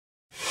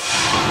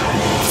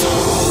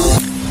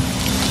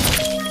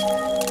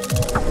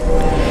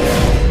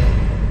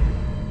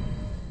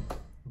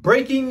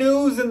Breaking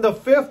news in the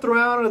 5th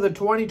round of the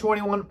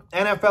 2021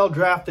 NFL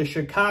Draft, the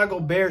Chicago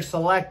Bears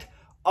select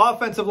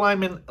offensive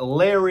lineman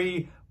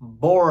Larry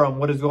Borom.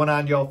 What is going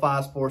on, y'all?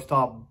 Faiz Sports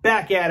Talk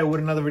back at it with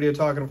another video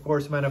talking, of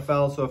course, some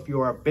NFL. So if you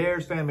are a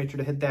Bears fan, make sure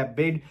to hit that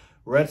big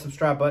red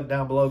subscribe button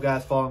down below,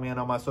 guys. Follow me on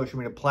all my social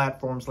media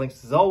platforms.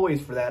 Links, as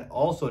always, for that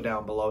also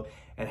down below.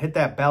 And hit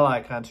that bell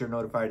icon so you're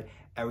notified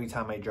every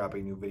time I drop a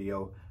new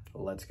video.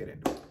 Let's get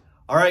into it.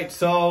 All right,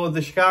 so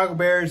the Chicago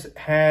Bears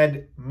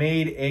had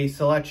made a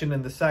selection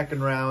in the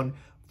 2nd round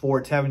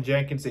for Tevin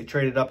Jenkins. They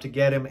traded up to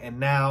get him, and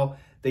now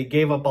they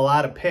gave up a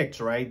lot of picks,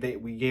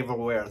 right? We gave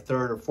away our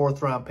 3rd or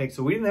 4th round pick,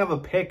 so we didn't have a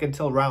pick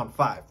until round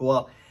 5.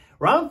 Well,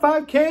 round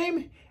 5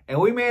 came,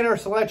 and we made our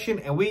selection,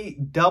 and we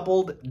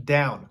doubled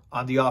down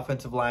on the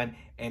offensive line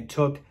and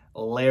took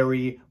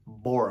Larry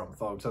Borom,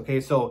 folks. Okay,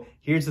 so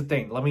here's the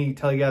thing. Let me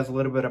tell you guys a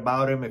little bit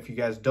about him if you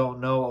guys don't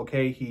know.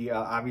 Okay, he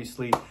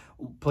obviously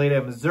played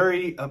at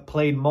Missouri,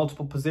 played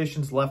multiple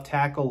positions, left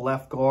tackle,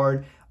 left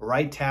guard,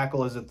 right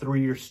tackle as a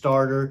 3-year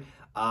starter.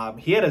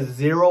 He had a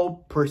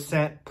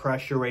 0%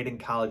 pressure rate in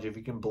college, if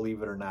you can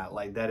believe it or not.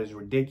 Like, that is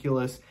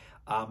ridiculous.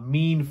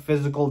 Mean,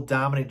 physical,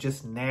 dominant,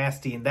 just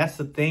nasty. And that's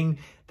the thing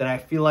that I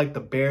feel like the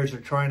Bears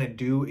are trying to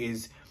do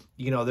is,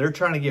 you know, they're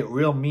trying to get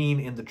real mean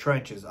in the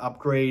trenches,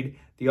 upgrade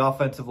the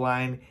offensive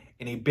line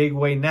in a big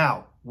way.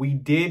 Now, we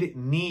did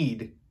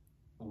need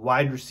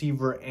wide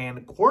receiver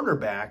and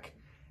cornerback.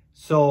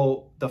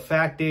 So the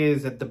fact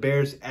is that the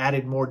Bears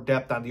added more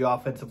depth on the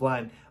offensive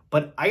line.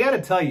 But I got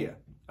to tell you,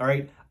 all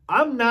right,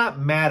 I'm not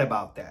mad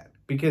about that,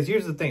 because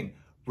here's the thing.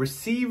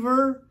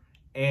 Receiver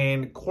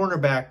and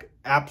cornerback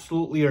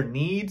absolutely are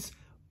needs,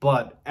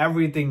 but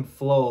everything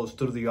flows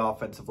through the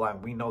offensive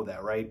line. We know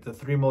that, right? The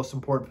 3 most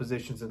important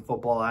positions in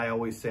football, I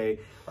always say,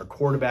 are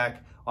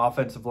quarterback,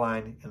 offensive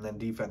line, and then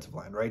defensive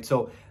line, right?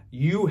 So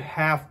you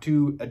have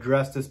to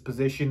address this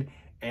position,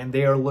 and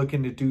they are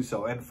looking to do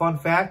so. And fun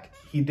fact,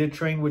 he did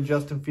train with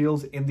Justin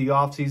Fields in the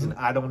offseason.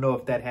 I don't know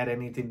if that had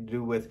anything to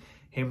do with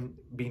him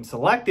being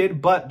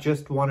selected, but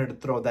just wanted to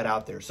throw that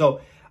out there.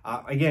 So,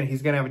 again,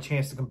 he's going to have a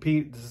chance to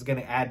compete. This is going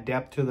to add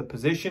depth to the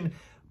position.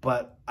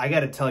 But I got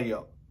to tell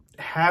you,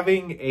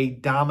 having a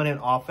dominant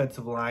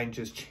offensive line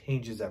just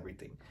changes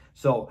everything.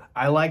 So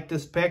I like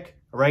this pick,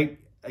 right?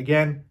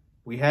 Again,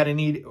 we had a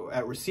need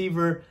at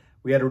receiver.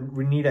 We had a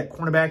need at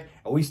cornerback.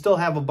 And we still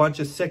have a bunch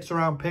of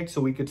 6th-round picks,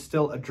 so we could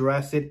still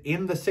address it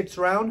in the 6th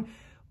round.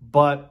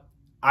 But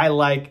I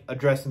like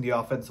addressing the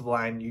offensive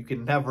line. You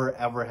can never,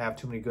 ever have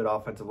too many good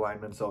offensive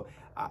linemen. So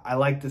I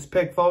like this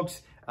pick,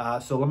 folks.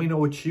 So let me know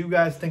what you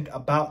guys think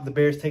about the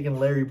Bears taking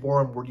Larry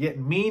Borom. We're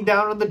getting mean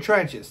down in the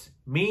trenches.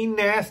 Mean,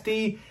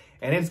 nasty,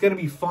 and it's going to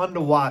be fun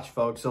to watch,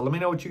 folks. So let me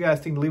know what you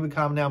guys think. Leave a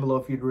comment down below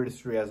if you agree or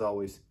disagree, as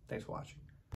always. Thanks for watching.